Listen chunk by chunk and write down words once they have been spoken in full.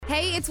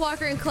Hey, it's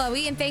Walker and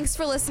Chloe, and thanks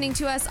for listening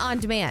to us on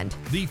demand.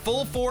 The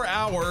full 4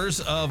 hours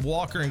of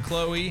Walker and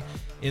Chloe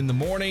in the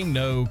morning.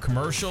 No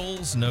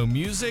commercials, no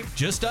music,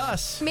 just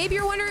us. Maybe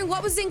you're wondering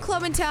what was in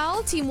Club and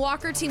Tell. Team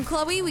Walker, Team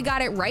Chloe, we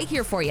got it right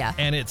here for you.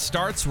 And it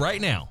starts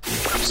right now.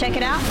 Check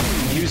it out.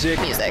 Music.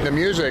 The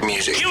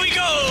music. Here we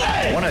go!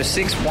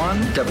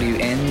 106.1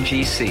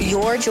 WNGC.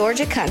 Your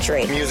Georgia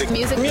country. Music.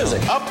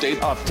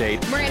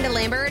 Update. Miranda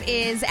Lambert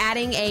is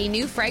adding a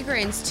new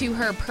fragrance to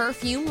her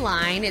perfume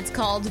line. It's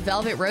called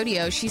Velvet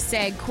Rodeo. She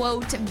said,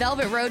 quote,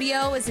 Velvet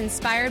Rodeo is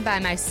inspired by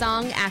my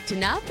song,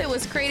 Actin' Up. It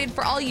was created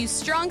for all you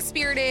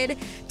strong-spirited,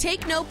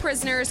 take no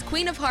prisoners,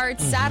 Queen of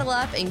Hearts, saddle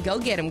up, and go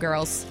get 'em,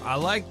 girls. I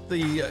like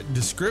the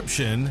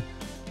description,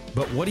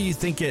 but what do you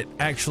think it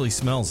actually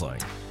smells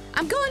like?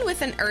 I'm going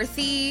with an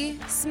earthy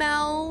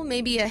smell,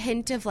 maybe a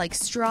hint of like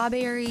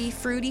strawberry,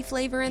 fruity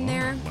flavor in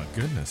there. Oh, my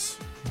goodness.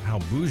 How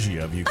bougie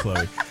of you,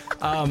 Chloe.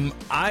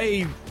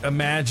 I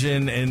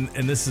imagine, and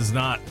this is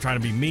not trying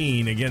to be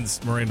mean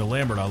against Miranda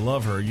Lambert. I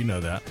love her. You know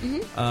that.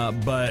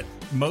 But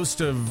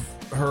most of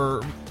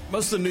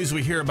the news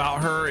we hear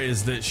about her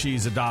is that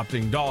she's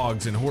adopting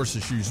dogs and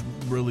horses. She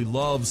really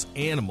loves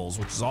animals,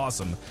 which is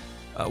awesome.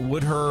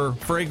 Would her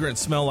fragrance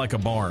smell like a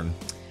barn?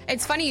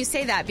 It's funny you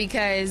say that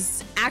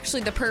because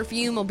actually the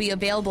perfume will be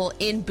available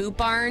in Boot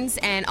Barns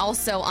and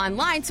also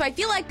online. So I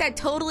feel like that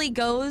totally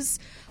goes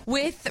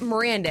with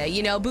Miranda.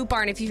 You know, Boot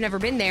Barn, if you've never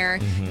been there,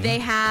 they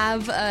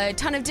have a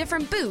ton of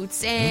different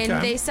boots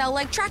and they sell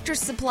like tractor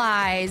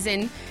supplies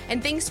and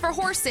things for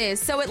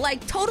horses. So it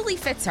like totally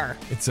fits her.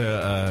 It's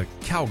a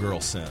cowgirl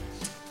scent.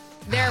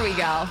 There we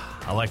go.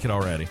 I like it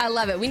already. I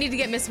love it. We need to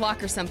get Miss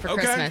Walker some for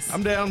Christmas.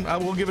 I'm down. I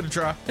will give it a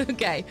try.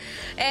 Okay.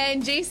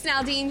 And Jason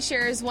Aldean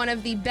shares one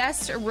of the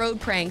best road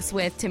pranks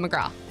with Tim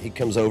McGraw. He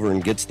comes over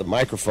and gets the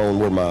microphone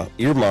where my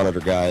ear monitor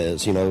guy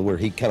is, you know, where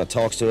he kind of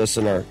talks to us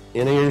in our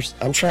in-ears.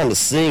 I'm trying to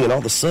sing, and all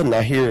of a sudden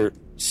I hear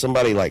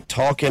somebody like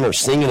talking or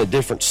singing a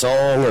different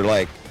song or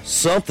like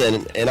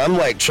something, and I'm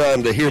like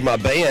trying to hear my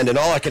band, and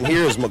all I can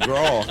hear is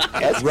McGraw.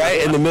 That's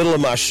right in the middle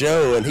of my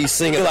show, and he's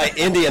singing like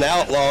Indian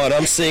Outlaw, and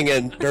I'm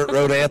singing Dirt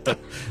Road Anthem.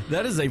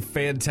 That is a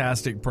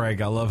fantastic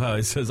prank. I love how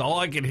he says, all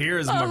I can hear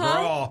is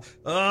McGraw.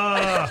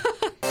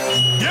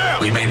 Yeah!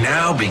 We may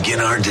now begin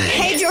our day.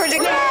 Hey, Georgia.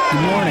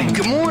 Good morning.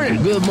 Good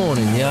morning. Good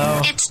morning,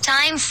 y'all. It's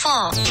time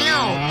for Flo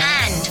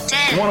and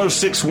Ten.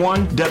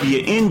 106.1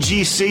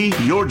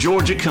 WNGC, your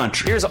Georgia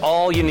country. Here's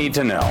all you need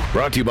to know.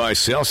 Brought to you by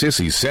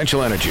Celsius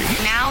Essential Energy.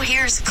 Now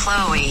here's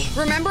Chloe.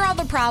 Remember all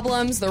the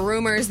problems, the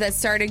rumors that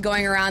started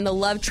going around the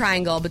love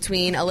triangle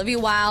between Olivia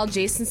Wilde,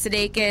 Jason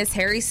Sudeikis,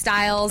 Harry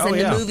Styles, and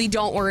the movie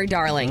Don't Worry,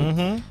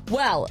 Darling?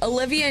 Well,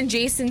 Olivia and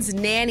Jason's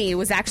nanny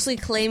was actually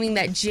claiming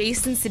that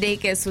Jason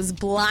Sudeikis was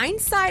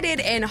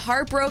blindsided and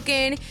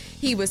heartbroken.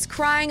 He was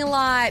crying a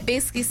lot,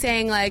 basically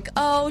saying like,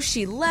 oh,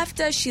 she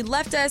left us,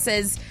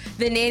 as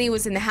the nanny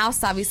was in the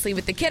house, obviously,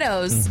 with the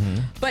kiddos.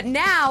 But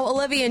now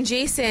Olivia and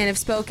Jason have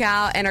spoke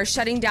out and are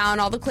shutting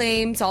down all the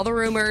claims, all the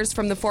rumors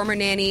from the former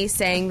nanny,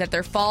 saying that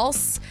they're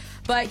false.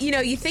 But, you know,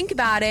 you think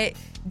about it,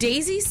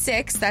 Daisy's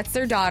 6, that's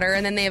their daughter,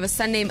 and then they have a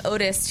son named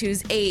Otis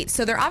who's 8.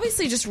 So they're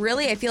obviously just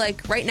really, I feel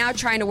like, right now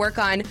trying to work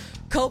on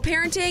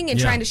co-parenting and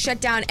trying to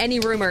shut down any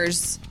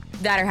rumors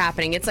that are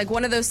happening. It's like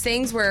one of those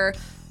things where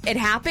it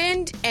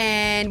happened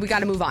and we got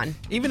to move on.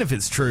 Even if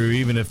it's true,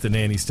 even if the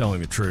nanny's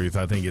telling the truth,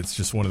 I think it's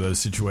just one of those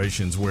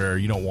situations where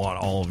you don't want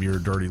all of your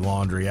dirty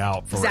laundry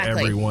out for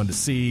everyone to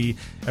see,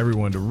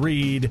 everyone to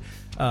read,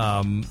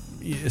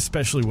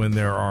 especially when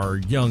there are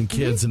young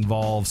kids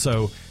involved.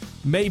 So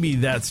maybe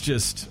that's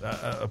just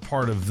a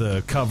part of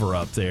the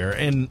cover-up there.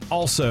 And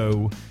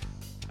also,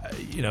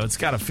 you know, it's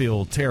got to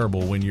feel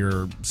terrible when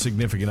your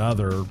significant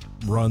other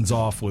runs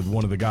off with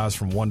one of the guys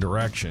from One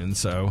Direction.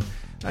 So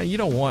you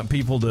don't want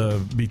people to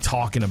be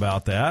talking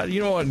about that. You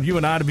don't want you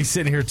and I to be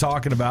sitting here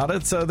talking about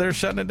it, so they're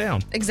shutting it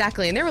down.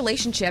 Exactly. And their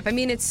relationship, I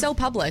mean, it's so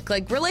public.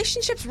 Like,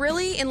 relationships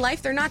really, in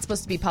life, they're not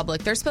supposed to be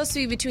public. They're supposed to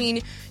be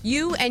between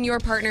you and your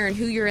partner and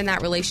who you're in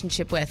that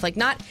relationship with. Like,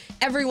 not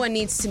everyone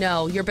needs to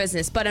know your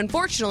business. But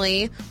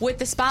unfortunately, with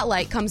the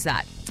spotlight comes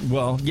that.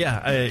 Well,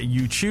 yeah,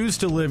 you choose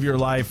to live your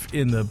life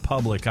in the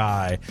public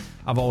eye.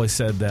 I've always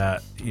said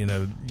that, you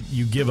know,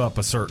 you give up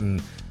a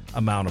certain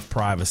amount of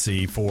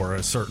privacy for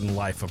a certain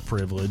life of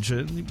privilege.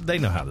 They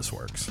know how this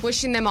works.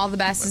 Wishing them all the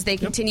best as they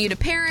continue to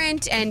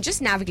parent and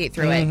just navigate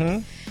through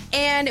it.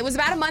 And it was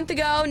about a month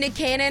ago, Nick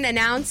Cannon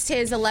announced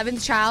his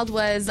 11th child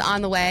was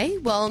on the way.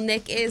 Well,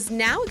 Nick is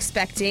now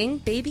expecting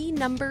baby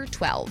number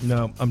 12.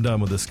 No, I'm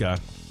done with this guy.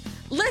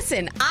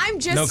 Listen, I'm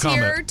just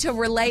here to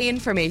relay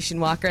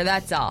information, Walker.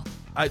 That's all.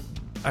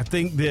 I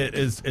think that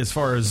as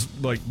far as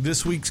like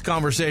this week's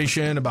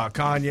conversation about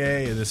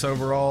Kanye and this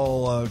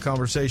overall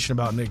conversation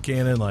about Nick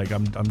Cannon, like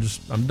I'm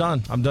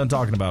done. I'm done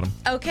talking about him.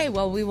 Okay,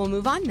 well, we will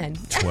move on then.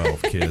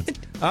 12 kids.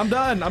 I'm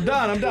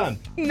done.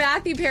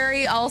 Matthew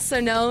Perry, also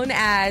known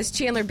as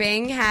Chandler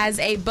Bing, has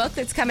a book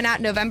that's coming out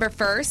November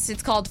 1st.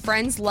 It's called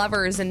Friends,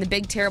 Lovers, and the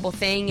Big Terrible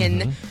Thing.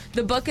 And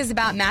the book is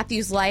about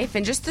Matthew's life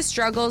and just the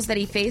struggles that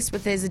he faced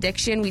with his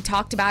addiction. We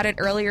talked about it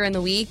earlier in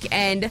the week.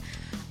 And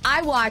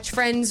I watch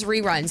Friends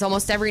reruns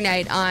almost every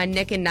night on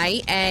Nick and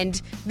Night,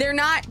 and they're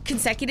not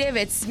consecutive.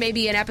 It's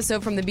maybe an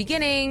episode from the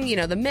beginning,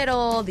 the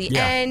middle, the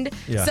end.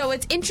 Yeah. So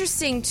it's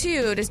interesting,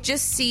 too, to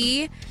just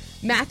see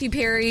Matthew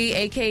Perry,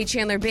 a.k.a.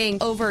 Chandler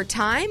Bing, over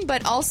time,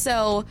 but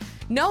also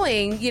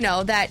knowing,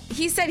 that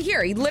he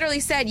literally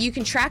said, you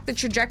can track the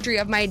trajectory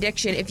of my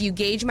addiction if you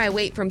gauge my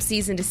weight from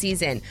season to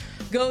season.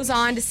 Goes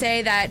on to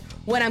say that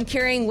when I'm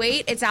carrying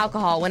weight, it's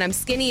alcohol. When I'm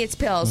skinny, it's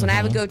pills. When I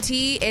have a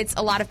goatee, it's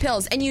a lot of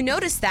pills. And you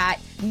notice that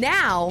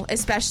now,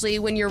 especially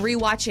when you're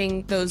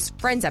rewatching those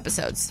Friends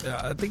episodes.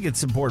 I think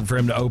it's important for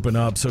him to open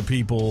up so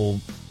people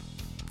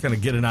kind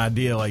of get an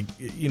idea, like,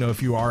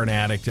 if you are an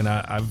addict, and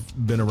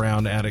I've been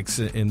around addicts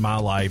in my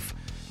life,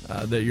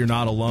 that you're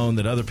not alone,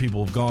 that other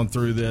people have gone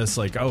through this.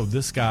 Like, oh,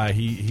 this guy,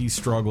 he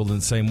struggled in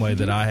the same way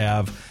that I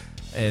have.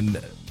 And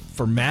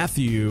for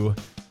Matthew,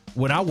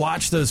 when I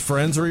watch those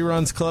Friends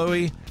reruns,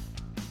 Chloe,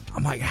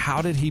 I'm like,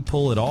 how did he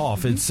pull it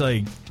off? It's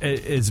like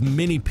as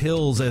many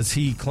pills as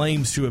he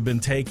claims to have been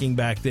taking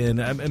back then.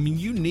 I mean,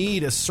 you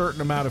need a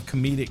certain amount of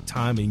comedic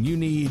timing. You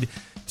need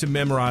to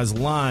memorize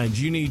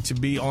lines. You need to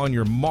be on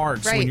your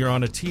marks when you're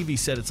on a TV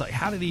set. It's like,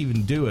 how did he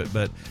even do it?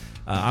 But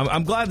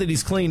I'm glad that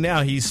he's clean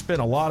now. He's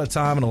spent a lot of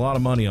time and a lot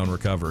of money on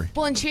recovery.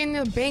 Well, and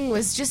Chandler Bing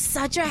was just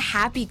such a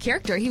happy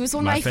character. He was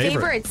one of my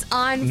favorites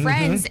on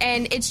Friends,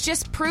 and it's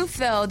just proof,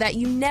 though, that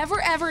you never,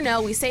 ever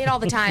know, we say it all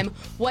the time,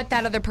 what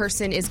that other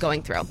person is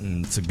going through.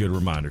 It's a good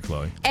reminder,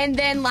 Chloe. And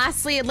then,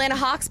 lastly, Atlanta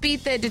Hawks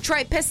beat the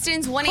Detroit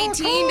Pistons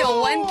 118 to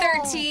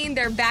 113.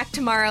 They're back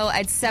tomorrow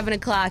at 7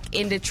 o'clock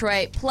in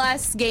Detroit.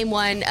 Plus, Game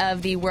 1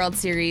 of the World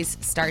Series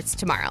starts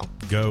tomorrow.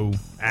 Go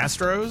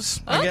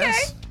Astros, I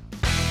guess.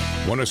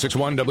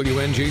 106.1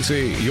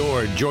 WNGC,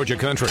 your Georgia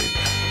country.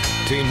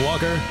 Team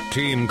Walker,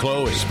 Team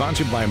Chloe.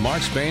 Sponsored by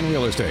Mark Spain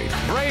Real Estate.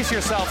 Brace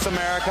yourselves,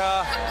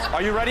 America.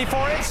 Are you ready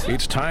for it?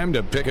 It's time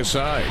to pick a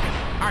side.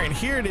 All right,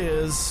 here it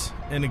is.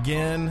 And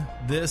again,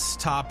 this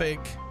topic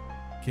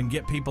can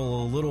get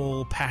people a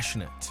little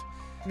passionate.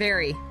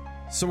 Very.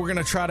 So we're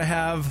going to try to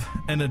have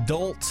an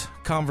adult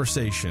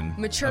conversation.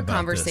 Mature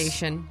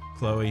conversation. This,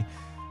 Chloe.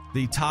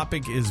 The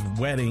topic is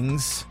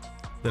weddings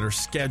that are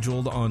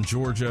scheduled on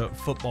Georgia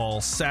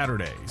football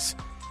Saturdays.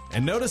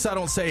 And notice I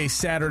don't say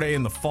Saturday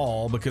in the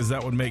fall, because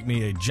that would make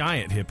me a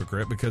giant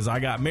hypocrite, because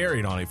I got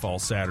married on a fall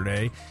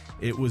Saturday.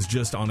 It was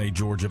just on a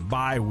Georgia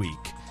bye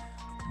week.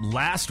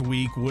 Last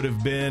week would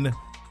have been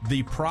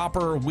the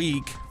proper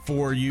week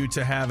for you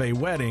to have a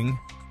wedding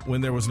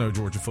when there was no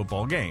Georgia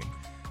football game.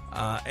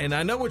 And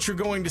I know what you're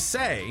going to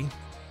say.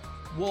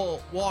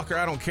 Well, Walker,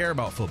 I don't care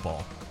about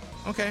football.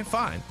 Okay,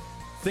 fine.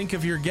 Think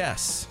of your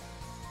guests.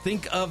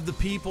 Think of the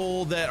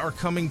people that are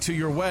coming to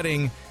your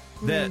wedding,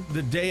 that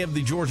the day of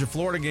the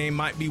Georgia-Florida game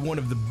might be one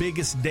of the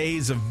biggest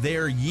days of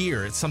their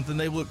year. It's something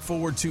they look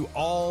forward to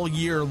all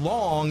year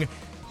long.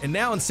 And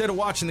now, instead of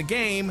watching the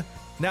game,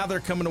 now they're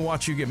coming to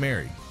watch you get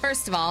married.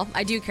 First of all,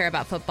 I do care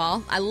about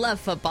football. I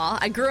love football.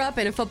 I grew up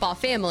in a football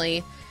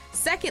family.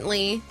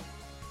 Secondly,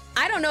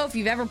 I don't know if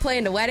you've ever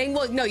planned a wedding.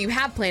 Well, no, you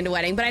have planned a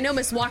wedding, but I know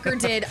Miss Walker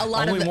did a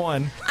lot Only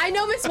one. I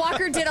know Miss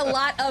Walker did a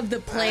lot of the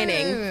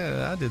planning.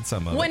 I did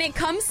some of it. When it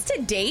comes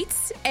to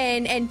dates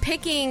and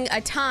picking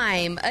a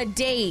time, a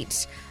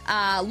date,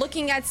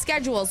 looking at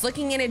schedules,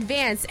 looking in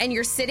advance, and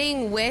you're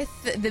sitting with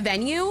the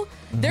venue,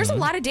 there's a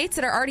lot of dates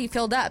that are already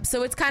filled up.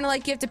 So it's kind of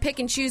like you have to pick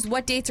and choose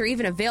what dates are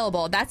even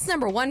available. That's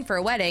number one for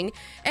a wedding.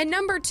 And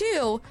number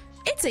two,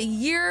 it's a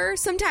year,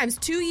 sometimes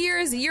 2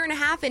 years, a year and a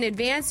half in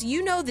advance.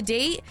 You know the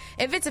date.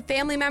 If it's a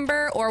family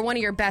member or one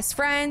of your best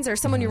friends or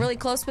someone you're really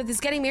close with is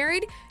getting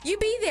married, you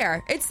be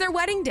there. It's their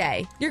wedding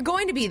day. You're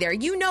going to be there.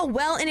 You know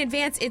well in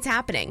advance it's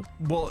happening.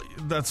 Well,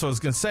 that's what I was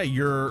going to say.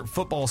 Your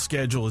football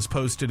schedule is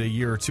posted a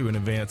year or two in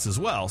advance as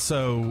well.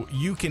 So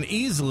you can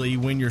easily,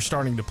 when you're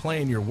starting to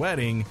plan your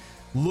wedding,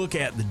 look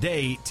at the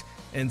date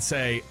and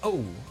say,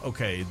 oh,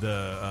 okay,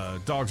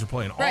 the Dogs are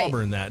playing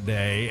Auburn that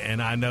day,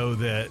 and I know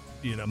that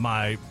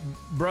my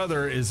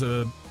brother is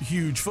a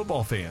huge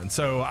football fan,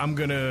 so I'm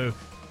going to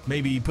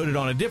maybe put it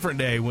on a different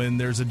day when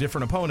there's a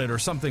different opponent or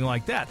something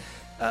like that.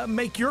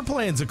 Make your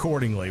plans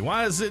accordingly.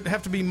 Why does it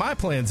have to be my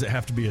plans that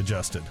have to be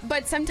adjusted?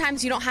 But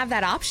sometimes you don't have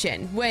that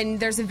option. When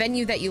there's a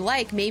venue that you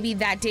like, maybe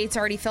that date's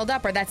already filled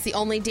up, or that's the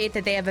only date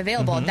that they have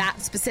available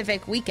that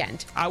specific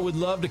weekend. I would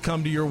love to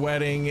come to your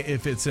wedding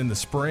if it's in the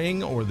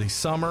spring or the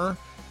summer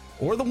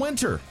or the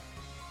winter.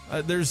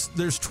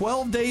 There's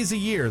 12 days a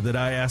year that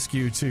I ask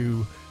you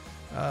to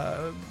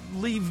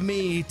leave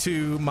me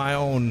to my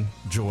own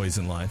joys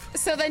in life.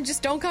 So then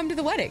just don't come to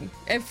the wedding.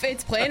 If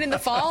it's planned in the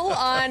fall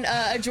on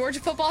a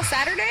Georgia football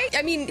Saturday,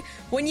 I mean,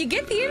 when you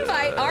get the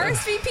invite,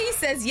 RSVP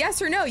says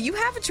yes or no. You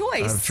have a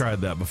choice. I've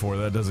tried that before.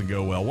 That doesn't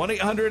go well.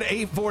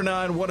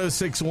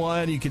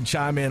 1-800-849-1061. You can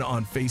chime in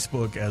on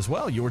Facebook as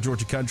well. Your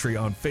Georgia Country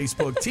on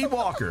Facebook. Team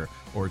Walker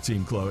or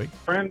Team Chloe.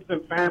 Friends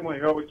and family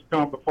always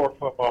come before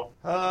football.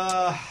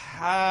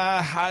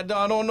 I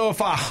don't know if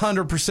I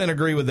 100%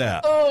 agree with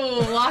that.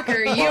 Oh,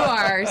 Walker, you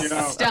are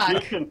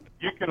stuck. You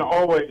can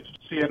always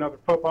see another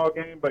football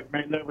game, but you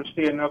may never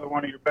see another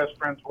one of your best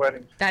friend's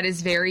weddings. That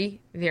is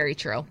very, very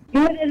true.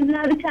 Good at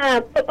another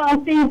time.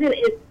 Football season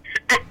is...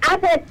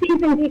 I've had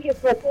season tickets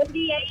for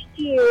 48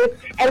 years,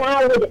 and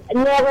I would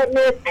never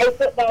miss a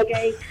football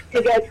game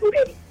to go to a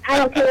wedding. I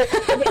don't care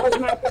if it was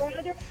my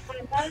brother,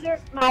 my mother,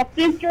 my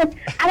sister.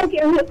 I don't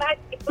care who my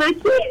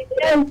kid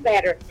knows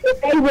better.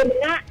 If they would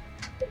not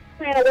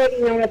plan a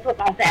wedding on a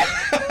football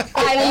Saturday.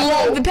 I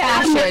love the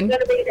passion. I'm not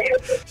going to be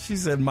there. She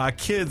said, my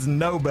kids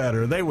know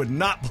better. They would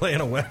not plan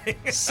a wedding.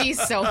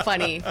 She's so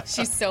funny.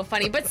 She's so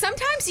funny. But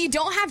sometimes you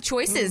don't have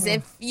choices.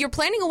 If you're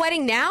planning a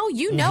wedding now,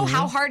 you know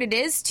how hard it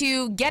is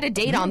to get a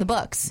date on the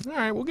books. All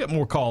right, we'll get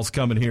more calls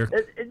coming here.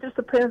 It just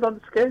depends on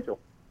the schedule.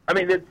 I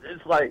mean,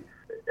 it's like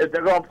if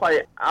they're going to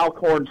play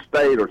Alcorn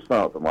State or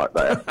something like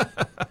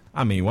that.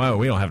 I mean, well,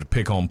 we don't have to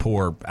pick on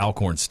poor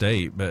Alcorn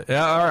State, but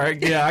all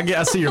right, yeah,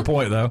 I see your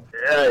point though.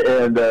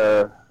 Yeah, and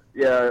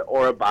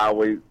or a bye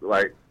week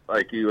like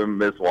you and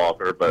Miss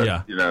Walker,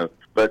 but you know.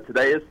 But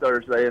today is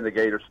Thursday, and the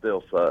Gators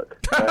still suck.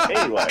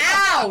 Anyway.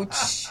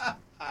 Ouch!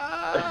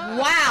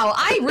 Wow,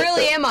 I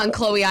really am on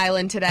Chloe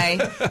Island today.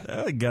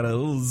 Got a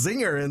little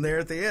zinger in there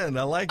at the end.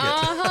 I like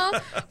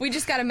it. We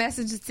just got a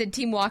message that said,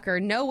 Team Walker,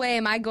 no way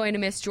am I going to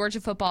miss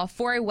Georgia football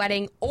for a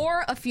wedding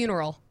or a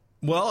funeral.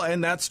 Well,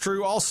 and that's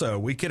true also.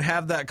 We could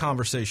have that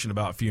conversation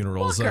about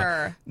funerals.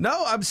 Walker.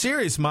 No, I'm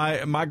serious.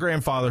 My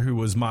grandfather, who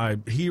was my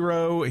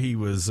hero, he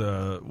was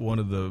one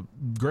of the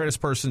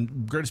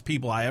greatest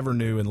people I ever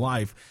knew in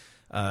life.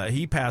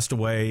 He passed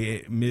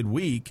away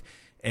midweek,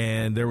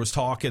 and there was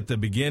talk at the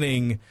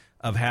beginning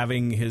of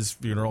having his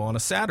funeral on a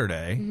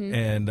Saturday,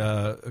 and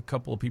a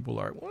couple of people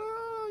are,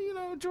 well, you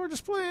know,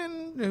 Georgia's playing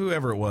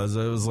whoever it was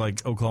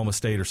like Oklahoma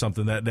State or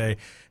something that day,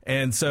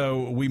 and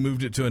so we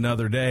moved it to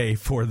another day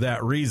for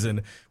that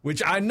reason,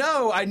 which I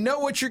know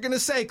what you're going to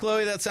say,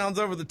 Chloe. That sounds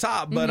over the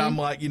top, but I'm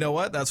like, you know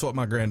what? That's what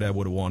my granddad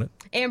would have wanted.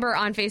 Amber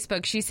on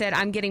Facebook, she said,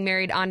 I'm getting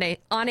married on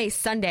a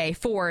Sunday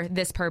for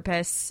this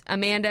purpose.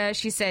 Amanda,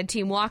 she said,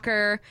 Team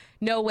Walker,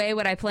 no way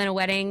would I plan a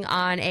wedding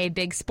on a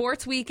big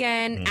sports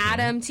weekend.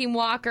 Adam, Team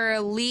Walker.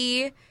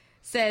 Lee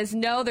says,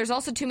 no, there's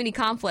also too many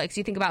conflicts.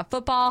 You think about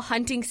football,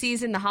 hunting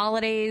season, the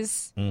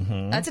holidays.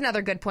 That's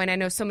another good point. I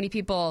know so many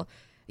people,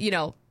 you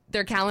know,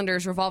 their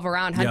calendars revolve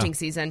around hunting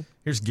season.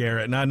 Here's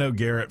Garrett, and I know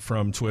Garrett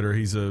from Twitter.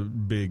 He's a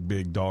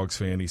big Dogs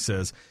fan. He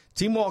says,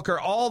 Team Walker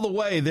all the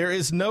way. There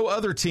is no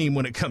other team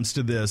when it comes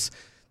to this.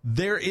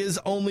 There is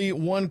only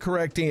one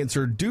correct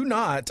answer. Do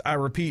not, I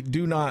repeat,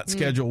 do not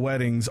schedule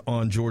weddings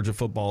on Georgia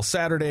football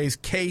Saturdays.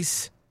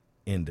 Case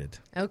ended.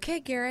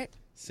 Okay, Garrett.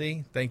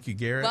 See? Thank you,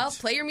 Garrett. Well,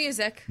 play your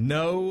music.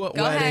 No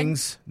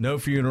weddings, no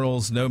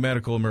funerals, no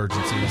medical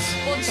emergencies.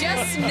 Well,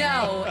 just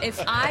know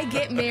if I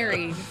get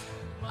married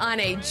on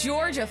a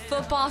Georgia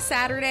football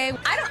Saturday,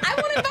 I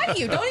won't invite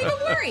you. Don't even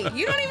worry.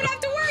 You don't even have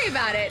to worry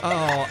about it.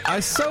 Oh, I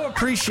so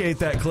appreciate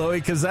that, Chloe,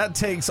 because that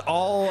takes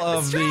all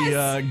of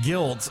the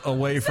guilt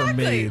away from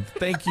me.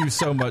 Thank you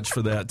so much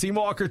for that. Team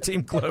Walker,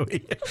 Team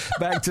Chloe.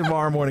 Back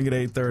tomorrow morning at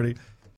 8:30.